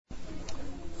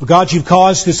God, you've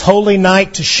caused this holy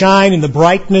night to shine in the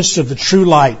brightness of the true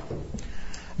light.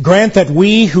 Grant that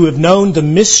we who have known the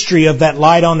mystery of that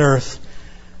light on earth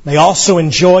may also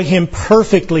enjoy Him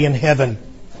perfectly in heaven,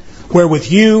 where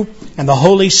with you and the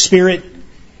Holy Spirit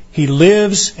He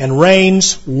lives and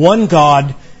reigns, one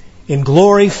God, in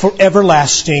glory for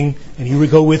everlasting. And you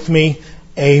would go with me.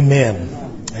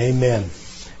 Amen. Amen.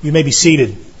 You may be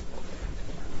seated.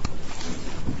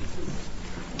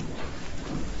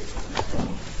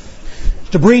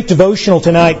 It's a brief devotional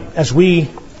tonight as we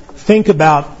think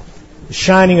about the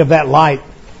shining of that light.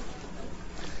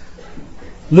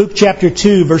 Luke chapter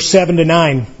 2, verse 7 to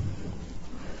 9.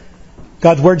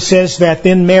 God's Word says that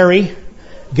then Mary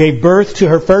gave birth to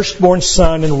her firstborn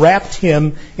son and wrapped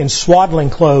him in swaddling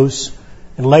clothes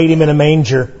and laid him in a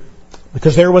manger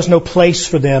because there was no place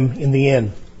for them in the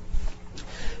inn.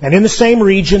 And in the same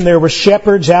region there were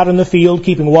shepherds out in the field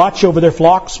keeping watch over their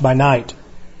flocks by night.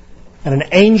 And an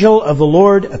angel of the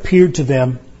Lord appeared to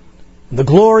them, and the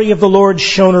glory of the Lord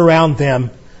shone around them,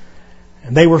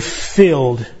 and they were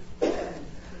filled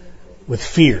with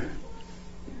fear.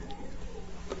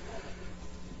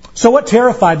 So what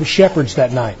terrified the shepherds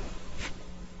that night?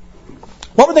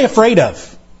 What were they afraid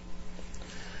of?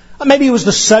 Maybe it was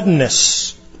the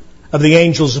suddenness of the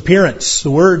angel's appearance.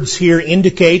 The words here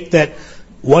indicate that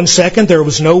 1 second there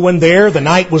was no one there, the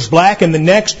night was black, and the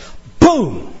next,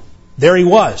 boom, there he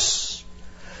was.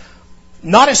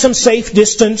 Not at some safe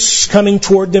distance coming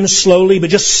toward them slowly,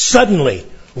 but just suddenly,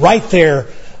 right there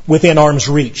within arm's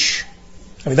reach.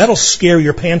 I mean, that'll scare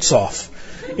your pants off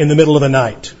in the middle of the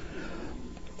night.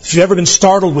 If you've ever been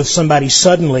startled with somebody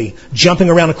suddenly jumping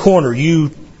around a corner,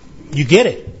 you get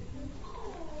it.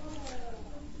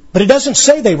 But it doesn't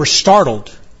say they were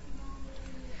startled.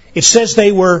 It says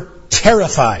they were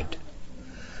terrified.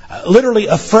 Literally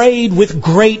afraid with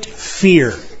great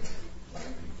fear.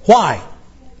 Why?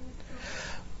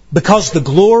 Because the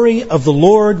glory of the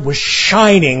Lord was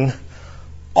shining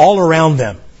all around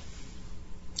them.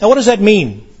 Now what does that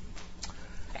mean?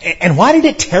 And why did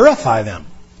it terrify them?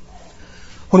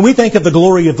 When we think of the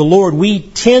glory of the Lord, we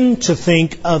tend to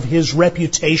think of His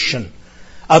reputation,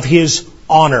 of His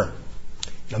honor.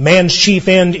 A man's chief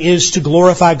end is to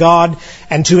glorify God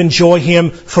and to enjoy Him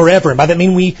forever. And by that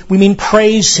we mean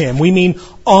praise Him. We mean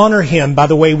honor Him by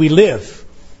the way we live.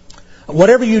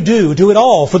 Whatever you do, do it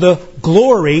all for the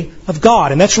glory of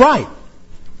God. And that's right.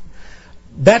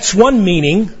 That's one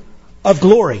meaning of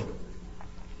glory.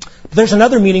 But there's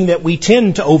another meaning that we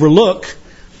tend to overlook.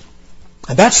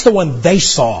 And that's the one they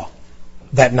saw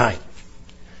that night.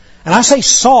 And I say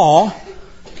saw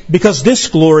because this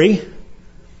glory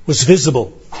was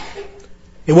visible.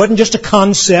 It wasn't just a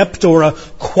concept or a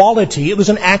quality. It was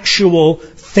an actual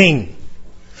thing.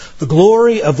 The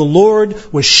glory of the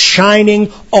Lord was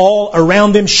shining all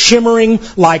around them, shimmering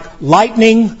like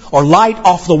lightning or light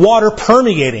off the water,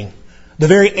 permeating the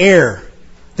very air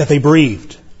that they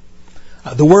breathed.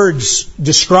 The words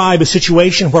describe a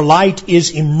situation where light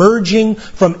is emerging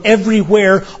from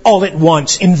everywhere all at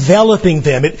once, enveloping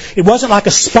them. It wasn't like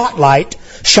a spotlight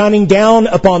shining down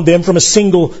upon them from a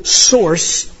single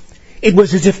source. It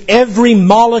was as if every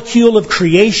molecule of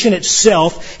creation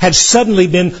itself had suddenly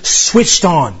been switched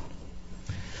on.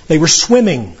 They were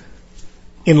swimming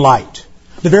in light.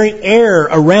 The very air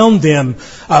around them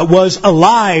was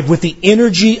alive with the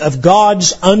energy of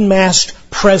God's unmasked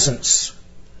presence.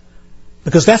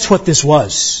 Because that's what this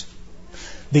was.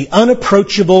 The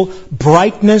unapproachable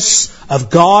brightness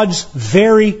of God's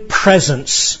very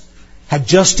presence had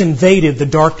just invaded the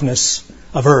darkness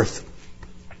of earth.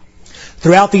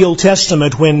 Throughout the Old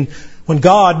Testament, when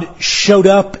God showed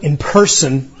up in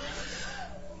person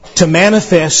to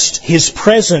manifest His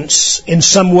presence in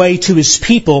some way to His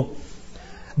people,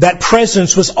 that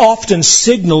presence was often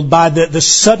signaled by the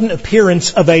sudden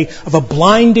appearance of a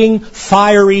blinding,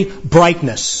 fiery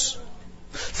brightness.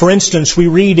 For instance, we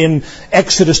read in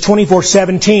Exodus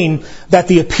 24:17 that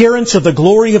the appearance of the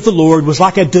glory of the Lord was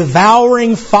like a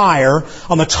devouring fire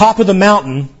on the top of the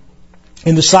mountain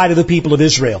in the sight of the people of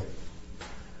Israel.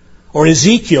 Or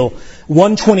Ezekiel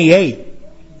 1:28,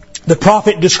 the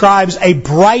prophet describes a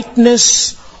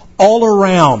brightness all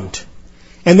around.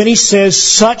 And then he says,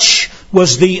 such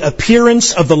was the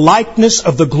appearance of the likeness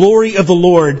of the glory of the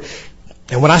Lord.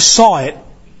 And when I saw it,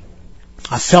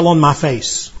 I fell on my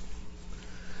face.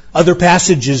 Other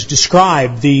passages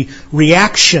describe the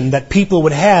reaction that people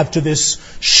would have to this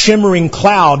shimmering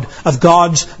cloud of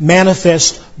God's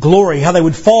manifest glory. How they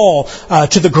would fall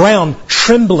to the ground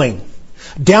trembling,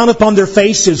 down upon their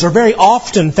faces, or very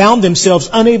often found themselves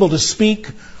unable to speak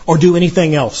or do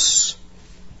anything else.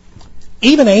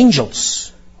 Even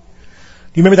angels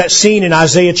Do you remember that scene in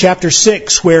Isaiah chapter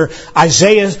 6 where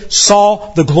Isaiah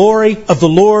saw the glory of the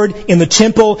Lord in the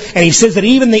temple, and he says that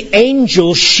even the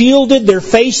angels shielded their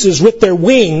faces with their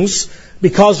wings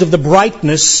because of the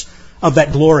brightness of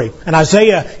that glory. And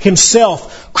Isaiah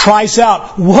himself cries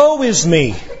out, "Woe is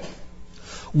me!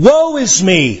 Woe is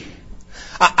me!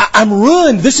 I'm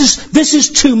ruined. This is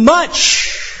too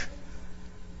much."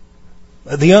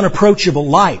 The unapproachable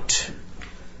light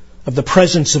of the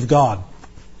presence of God.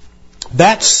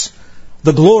 That's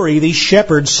the glory these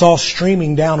shepherds saw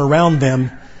streaming down around them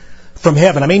from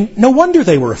heaven. I mean, no wonder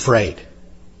they were afraid.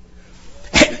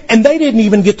 And they didn't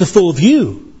even get the full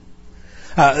view.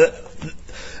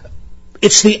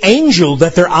 It's the angel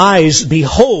that their eyes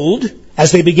behold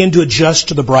as they begin to adjust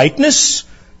to the brightness,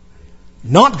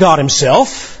 not God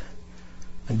Himself.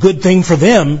 A good thing for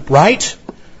them, right?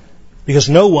 Because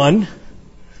no one,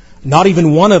 not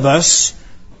even one of us,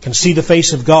 can see the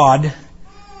face of God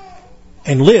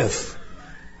and live.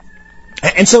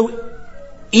 And so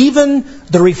even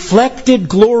the reflected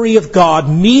glory of God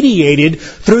mediated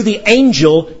through the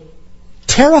angel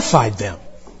terrified them.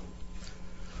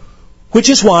 Which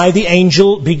is why the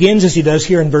angel begins as he does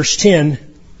here in verse 10,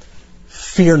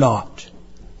 "Fear not."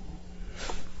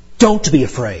 Don't be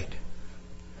afraid.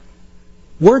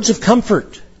 Words of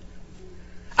comfort.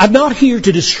 I'm not here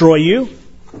to destroy you.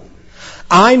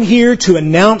 I'm here to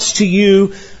announce to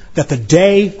you that the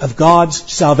day of God's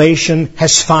salvation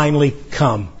has finally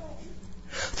come.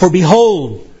 For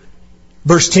behold,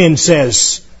 verse 10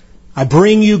 says, "I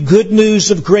bring you good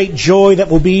news of great joy that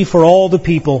will be for all the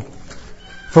people.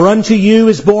 For unto you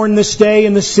is born this day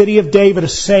in the city of David a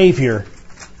Savior,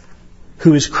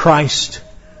 who is Christ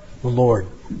the Lord."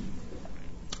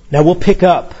 Now we'll pick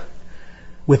up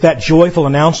with that joyful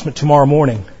announcement tomorrow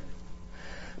morning.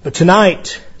 But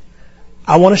tonight,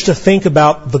 I want us to think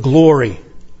about the glory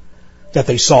that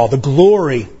they saw, the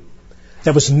glory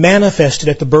that was manifested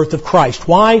at the birth of Christ.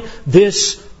 Why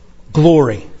this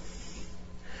glory?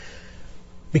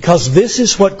 Because this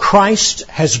is what Christ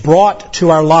has brought to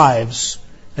our lives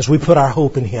as we put our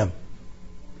hope in Him.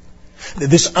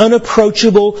 This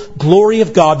unapproachable glory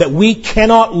of God that we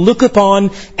cannot look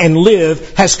upon and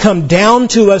live has come down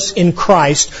to us in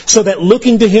Christ, so that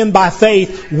looking to Him by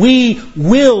faith, we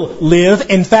will live,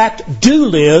 in fact, do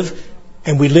live,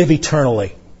 and we live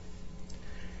eternally.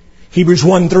 Hebrews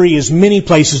 1:3 is many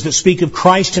places that speak of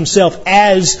Christ Himself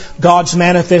as God's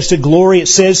manifested glory. It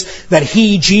says that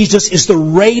He, Jesus, is the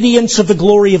radiance of the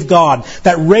glory of God.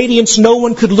 That radiance no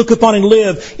one could look upon and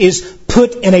live is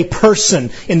put in a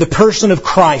person, in the person of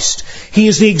Christ. He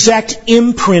is the exact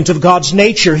imprint of God's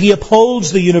nature. He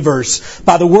upholds the universe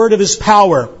by the word of His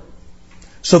power,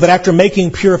 so that after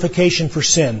making purification for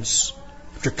sins,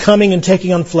 after coming and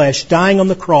taking on flesh, dying on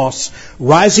the cross,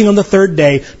 rising on the third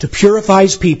day to purify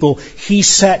His people, He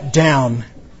sat down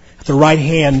at the right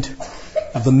hand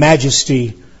of the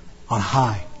Majesty on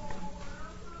high.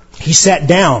 He sat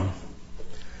down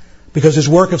because His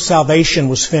work of salvation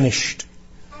was finished.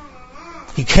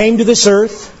 He came to this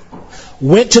earth,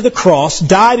 went to the cross,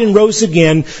 died and rose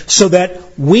again so that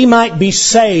we might be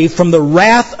saved from the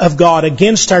wrath of God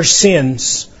against our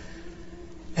sins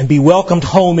and be welcomed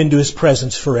home into His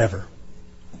presence forever.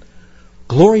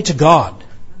 Glory to God.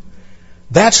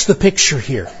 That's the picture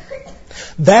here.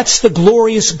 That's the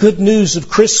glorious good news of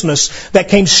Christmas that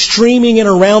came streaming in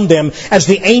around them as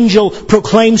the angel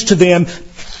proclaims to them,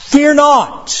 "Fear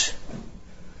not.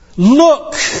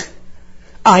 Look,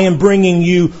 I am bringing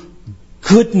you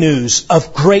good news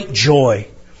of great joy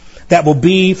that will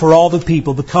be for all the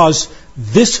people, because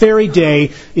this very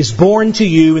day is born to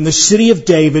you in the city of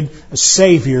David a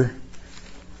Savior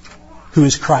who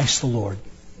is Christ the Lord."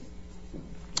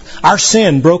 Our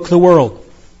sin broke the world.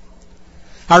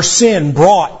 Our sin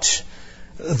brought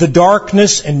the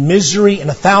darkness and misery and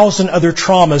 1,000 other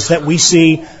traumas that we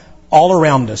see all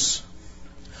around us.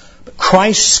 But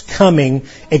Christ's coming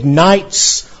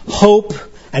ignites hope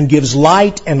and gives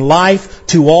light and life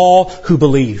to all who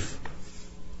believe.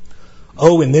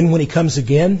 Oh, and then when He comes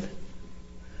again,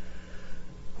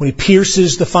 when He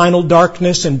pierces the final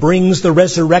darkness and brings the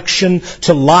resurrection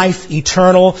to life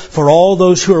eternal for all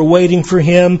those who are waiting for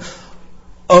Him,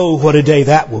 oh, what a day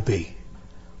that will be.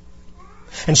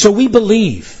 And so we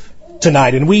believe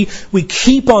tonight, and we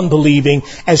keep on believing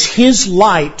as His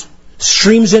light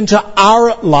streams into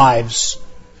our lives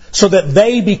so that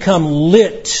they become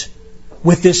lit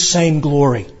with this same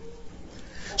glory.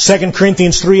 2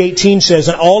 Corinthians 3:18 says,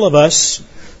 "And all of us,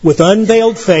 with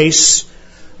unveiled face,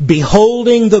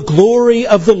 beholding the glory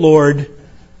of the Lord,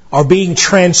 are being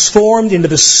transformed into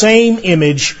the same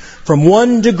image from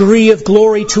one degree of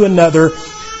glory to another,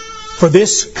 for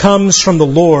this comes from the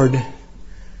Lord,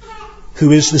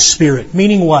 who is the Spirit.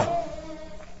 Meaning what?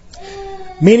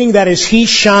 Meaning that as He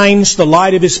shines the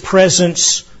light of His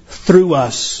presence through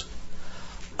us,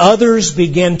 others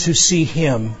begin to see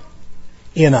Him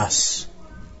in us.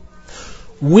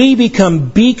 We become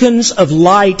beacons of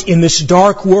light in this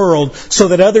dark world so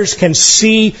that others can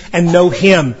see and know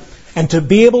Him, and to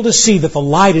be able to see that the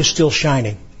light is still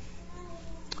shining.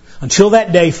 Until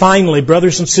that day, finally,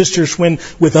 brothers and sisters, when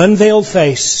with unveiled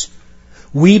face,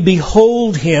 we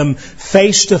behold Him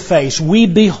face to face. We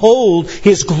behold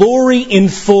His glory in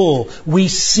full. We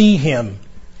see Him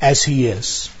as He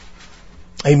is.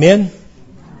 Amen?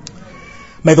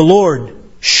 May the Lord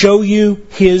show you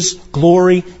His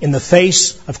glory in the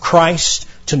face of Christ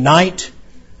tonight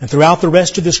and throughout the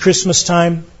rest of this Christmas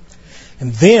time.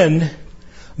 And then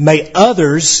may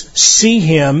others see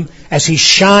Him as He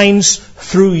shines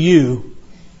through you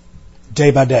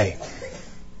day by day.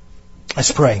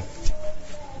 Let's pray.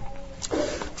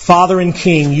 Father and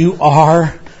King, You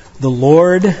are the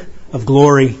Lord of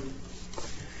glory.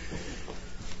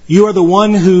 You are the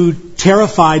one who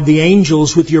terrified the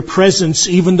angels with Your presence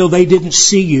even though they didn't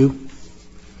see You.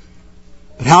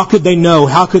 But how could they know,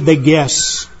 how could they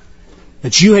guess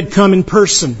that You had come in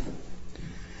person?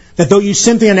 That though You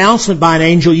sent the announcement by an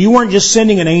angel, You weren't just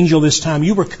sending an angel this time,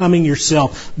 You were coming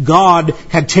Yourself. God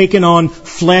had taken on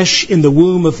flesh in the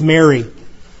womb of Mary.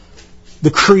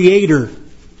 The Creator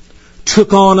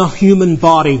took on a human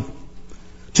body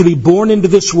to be born into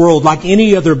this world like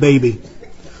any other baby,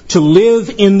 to live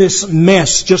in this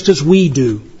mess just as we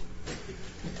do,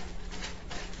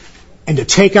 and to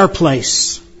take our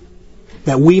place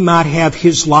that we might have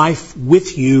His life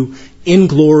with You in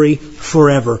glory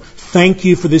forever. Thank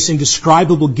You for this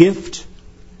indescribable gift.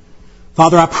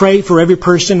 Father, I pray for every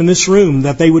person in this room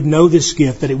that they would know this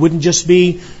gift, that it wouldn't just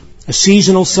be a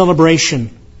seasonal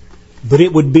celebration, but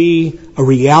it would be a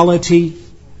reality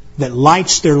that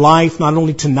lights their life not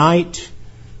only tonight,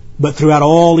 but throughout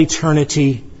all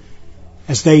eternity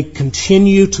as they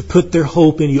continue to put their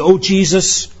hope in You. Oh,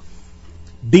 Jesus,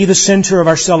 be the center of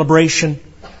our celebration.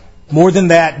 More than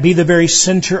that, be the very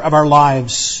center of our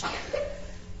lives.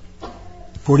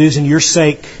 For it is in Your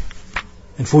sake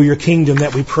and for Your kingdom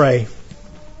that we pray.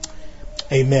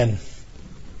 Amen.